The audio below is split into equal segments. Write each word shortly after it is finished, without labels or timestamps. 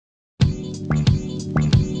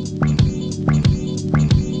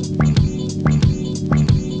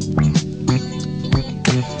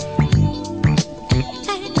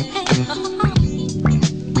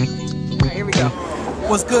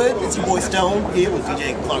What's good? It's your boy Stone here with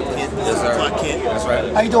DJ Clark Kent. Yes, sir. Clark Kent. That's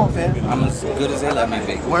right. How you doing, fam? I'm as good as they let me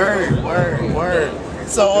be. Word.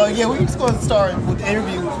 So yeah, we're just going to start with the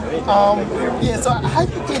interview. So how you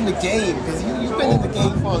get in the game? Because you've been in the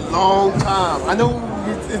game for a long time. I know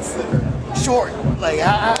it's short. Like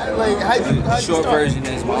how you Short start? version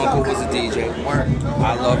is my uncle was a DJ.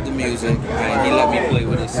 I loved the music, and he let me play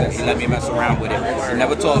with his set. He let me mess around with it. He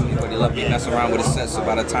never taught me, but he let me mess around with his set. So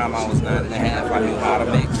by the time I was 9.5, I knew how to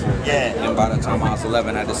mix. Yeah. And by the time I was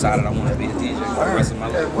 11, I decided I wanted to be a DJ for the rest of my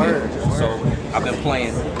life. So I've been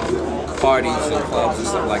playing parties and clubs and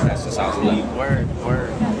stuff like that since I was 11. Word.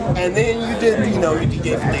 And then you did, you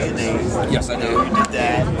DJ for Day Days. Yes, I did. You did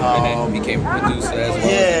that. And then became a producer as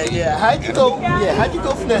well. Yeah. How'd you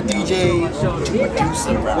go from that DJ to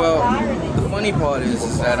producer? Well, the funny part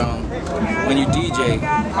is that when you DJ,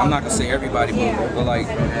 I'm not gonna say everybody, but like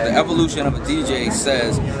the evolution of a DJ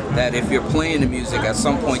says that if you're playing the music, at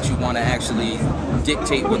some point you want to actually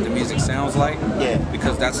dictate what the music sounds like. Yeah.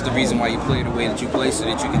 Because that's the reason why you play the way that you play, so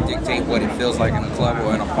that you can dictate what it feels like in a club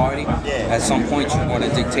or in a party. Yeah. At some point you want to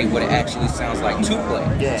dictate what it actually sounds like to play.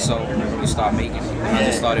 Yeah. So you start making it. I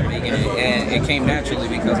just started making it, and it came naturally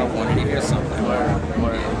because I wanted to hear something. Word.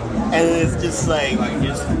 And it's just like,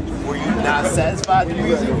 were you not satisfied with the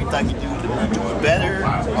music? You thought you do it better?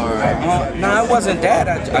 Or No, it wasn't that.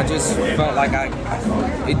 I just felt like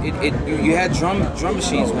you had drum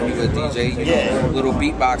machines when you were a DJ, you know, little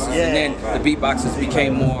beatboxes, and then the beatboxes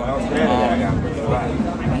became more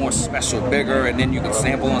special, bigger, and then you could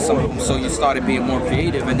sample on some of them, so you started being more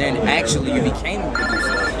creative, and then actually you became a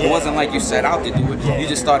producer. It wasn't like you set out to do it, you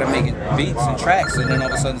just started making beats and tracks, and then all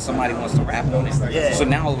of a sudden somebody wants to rap on it. So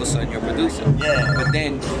now all of a sudden you're a producer. But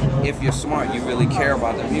then if you're smart, you really care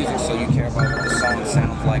about the music, so you care about what the song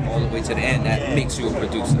sounds like all the way to the end. That makes you a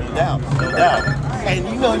producer. No doubt. And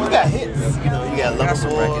you got hits. You got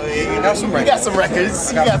Loverboy. You got some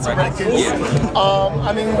records. Yeah.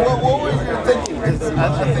 I mean, what were you thinking? Because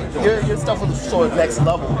I think your stuff was sort of next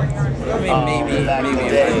level. I mean, maybe it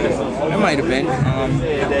might have been.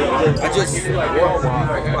 I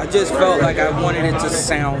just felt like I wanted it to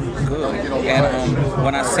sound good, and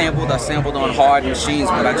when I sampled on hard machines,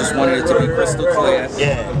 but I just wanted it to be crystal clear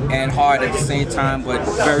and hard at the same time, but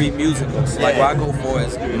very musical. So like what I go for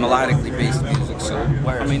is melodically based music. So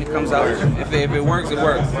I mean, it comes out. If it works, it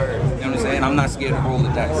works. You know what I'm saying? I'm not scared to roll the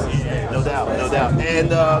dice. No doubt. And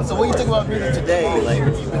so, what do you think about music today? Like,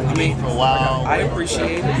 you've been doing it for a while. I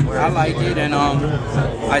appreciate it. I like it, and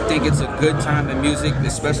I think it's a good time in music,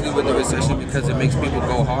 especially with the recession, because it makes people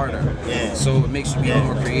go harder. So it makes you be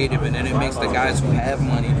more creative, and then it makes the guys who have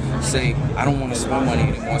money say, I don't want to spend money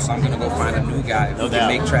anymore, so I'm gonna go find a new guy who can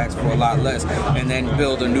make tracks for a lot less, and then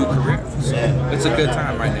build a new career. So it's a good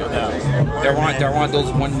time right now. There aren't those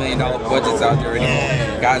 $1 million budgets out there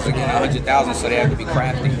anymore. Guys are getting 100,000, so they have to be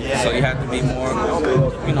crafty. So you have to be more,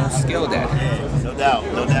 skilled at it. No doubt.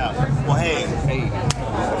 Well, hey,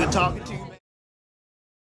 good talking to you.